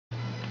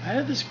I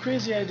had this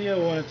crazy idea I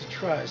wanted to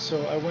try,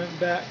 so I went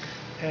back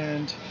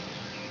and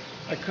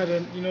I cut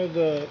in, you know,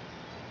 the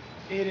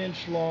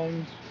 8-inch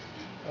long,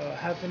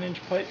 half an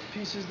inch pipe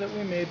pieces that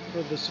we made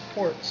for the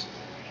supports.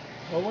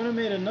 Well, I went and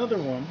made another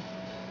one,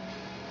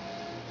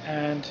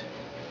 and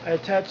I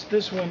attached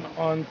this one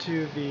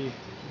onto the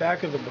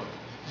back of the bow,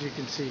 as you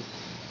can see.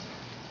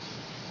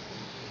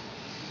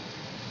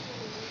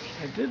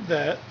 I did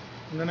that,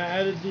 and then I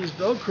added these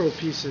Velcro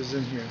pieces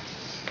in here.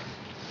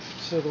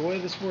 So the way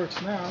this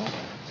works now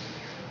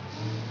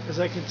is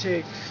I can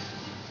take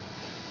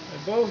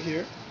my bow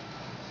here,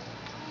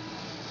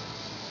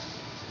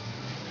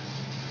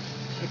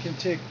 I can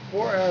take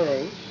 4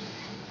 arrows,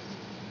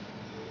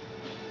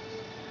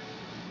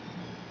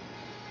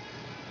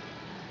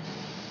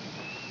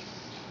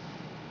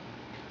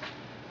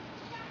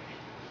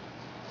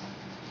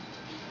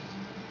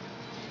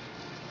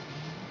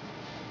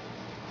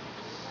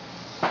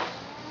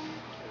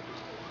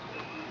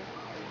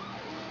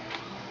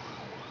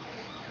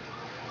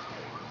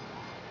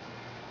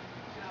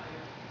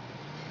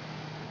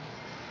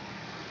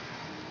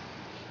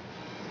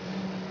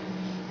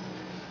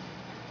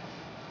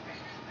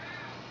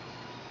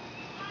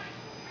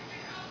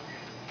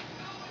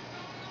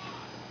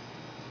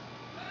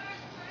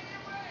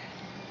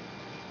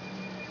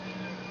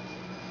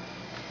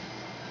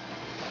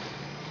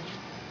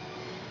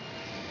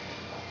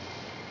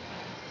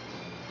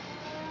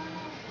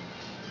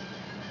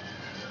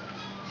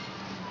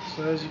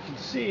 so as you can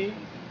see,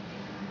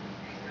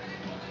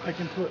 I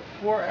can put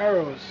 4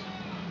 arrows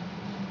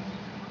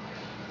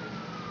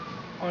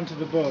onto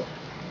the bow.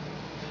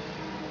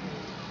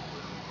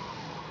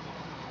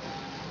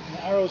 And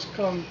the arrows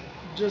come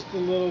just a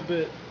little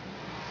bit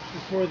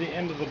before the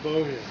end of the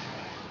bow here.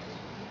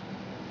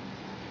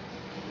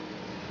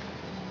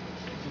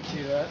 You can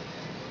see that.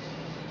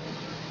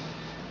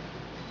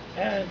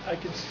 And I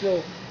can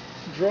still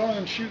draw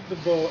and shoot the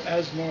bow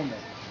as normal.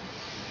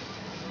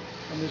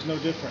 And there's no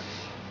difference.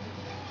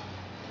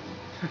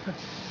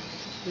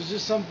 It's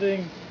just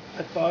something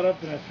I thought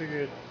up and I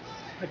figured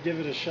I'd give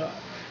it a shot.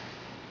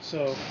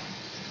 So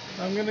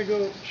I'm gonna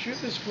go shoot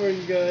this for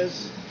you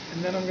guys,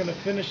 and then I'm gonna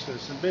finish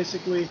this. And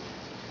basically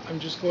I'm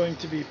just going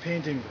to be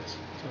painting this.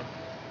 So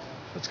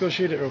let's go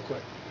shoot it real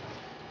quick.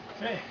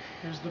 Okay,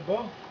 here's the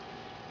bow.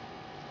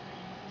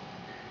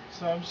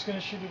 So I'm just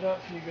gonna shoot it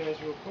out for you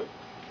guys real quick.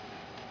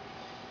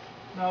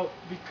 Now,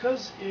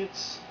 because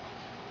it's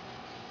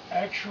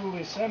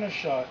actually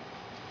Centershot,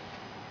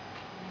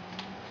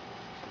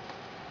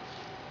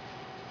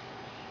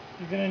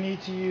 you're going to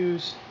need to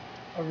use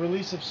a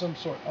release of some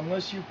sort,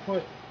 unless you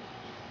put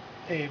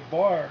a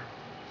bar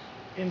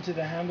into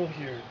the handle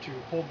here to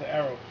hold the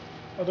arrow.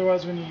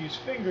 Otherwise, when you use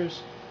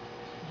fingers,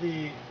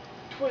 the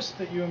twist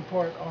that you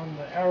impart on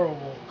the arrow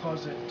will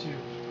cause it to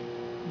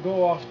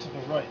go off to the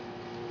right.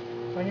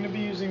 So I'm going to be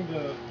using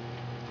a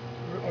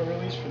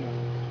release for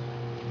now.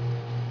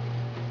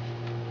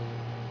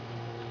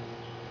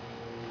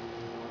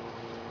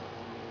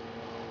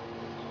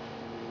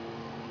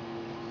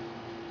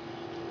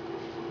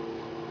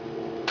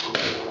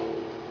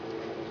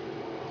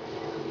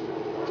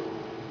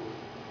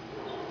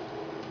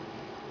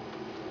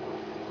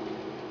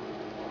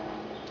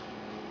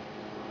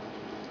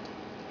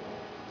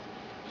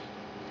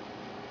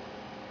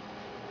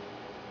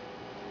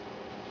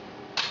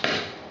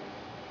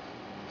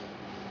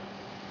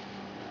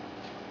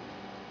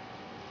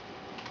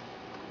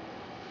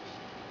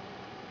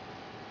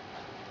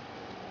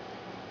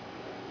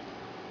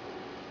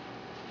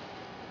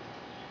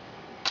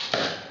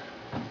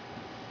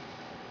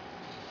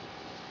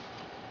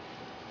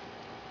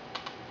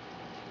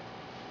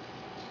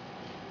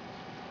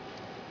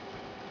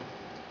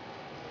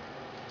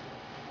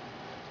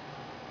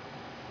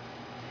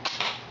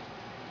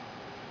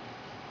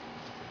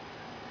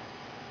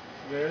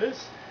 There it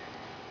is.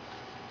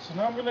 So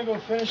now I'm going to go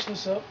finish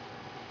this up.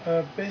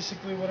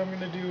 Basically what I'm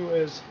going to do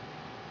is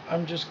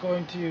I'm just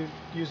going to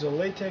use a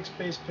latex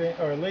base paint,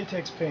 or a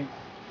latex paint.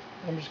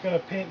 I'm just going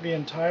to paint the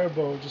entire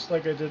bow just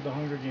like I did the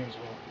Hunger Games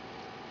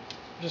bow.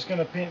 I'm just going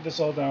to paint this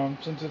all down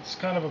since it's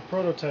kind of a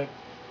prototype.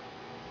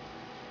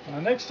 Now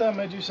next time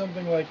I do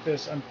something like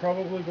this, I'm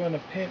probably going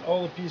to paint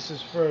all the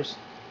pieces first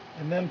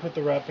and then put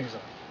the wrappings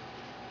on.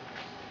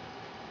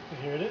 So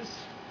here it is.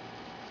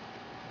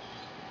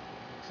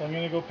 So I'm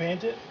going to go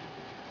paint it.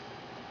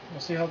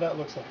 We'll see how that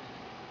looks like.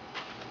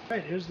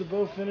 Alright, here's the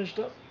bow finished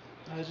up.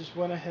 I just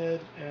went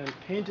ahead and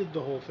painted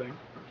the whole thing.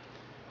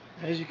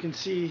 As you can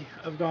see,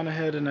 I've gone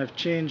ahead and I've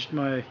changed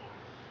my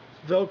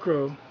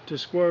Velcro to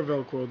square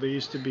Velcro. They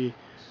used to be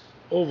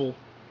oval.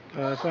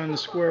 I find the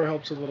square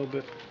helps a little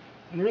bit.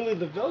 And really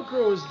the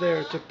Velcro is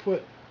there to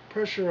put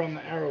pressure on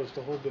the arrows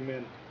to hold them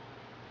in.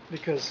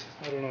 Because,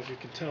 I don't know if you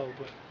can tell,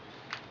 but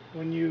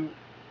when you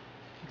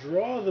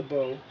draw the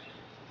bow,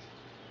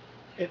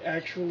 it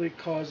actually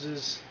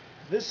causes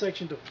this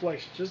section to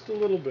flex just a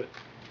little bit.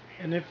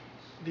 And if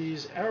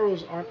these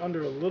arrows aren't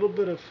under a little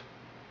bit of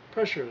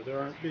pressure, they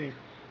aren't being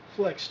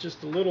flexed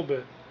just a little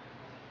bit,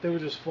 they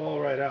would just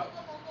fall right out.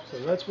 So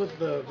that's what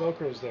the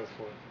Velcro is there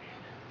for.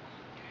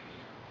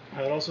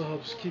 It also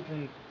helps keep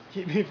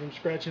me from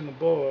scratching the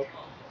bow up.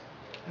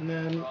 And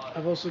then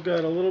I've also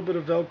got a little bit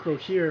of Velcro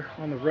here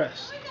on the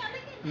rest.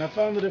 And I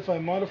found that if I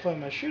modify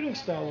my shooting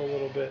style a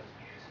little bit,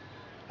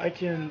 I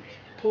can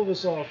pull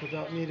this off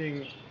without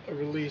needing a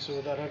release or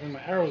without having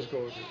my arrows go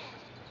over.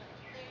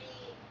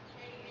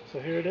 So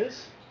here it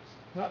is.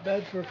 Not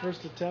bad for a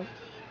first attempt.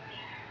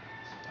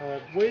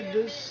 I've weighed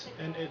this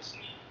and it's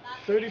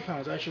 30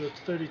 pounds. Actually, it's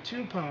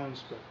 32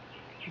 pounds, but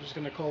I'm just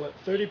going to call it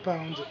 30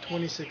 pounds at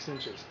 26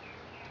 inches.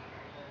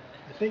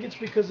 I think it's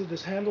because of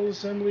this handle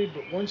assembly,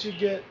 but once you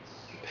get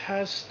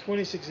past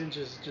 26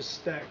 inches, it just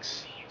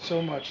stacks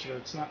so much that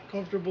it's not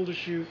comfortable to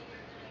shoot,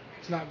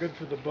 it's not good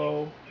for the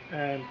bow,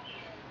 and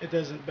it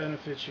doesn't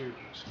benefit you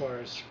as far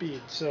as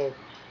speed. So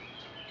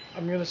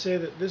I'm going to say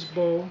that this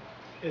bow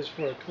is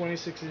for a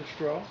 26-inch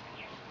draw,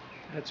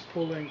 and it's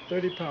pulling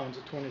 30 pounds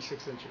at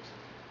 26 inches.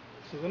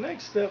 So the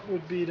next step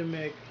would be to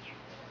make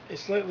a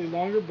slightly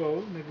longer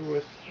bow, maybe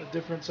with a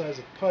different size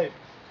of pipe,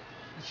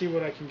 and see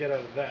what I can get out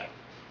of that.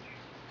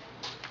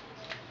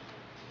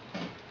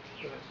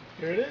 But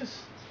here it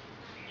is.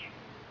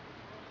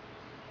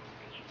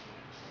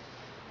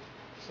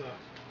 So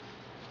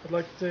I'd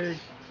like to say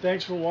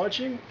thanks for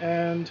watching,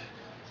 and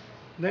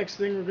next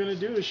thing we're going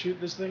to do is shoot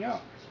this thing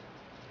out.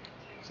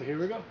 So here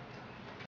we go.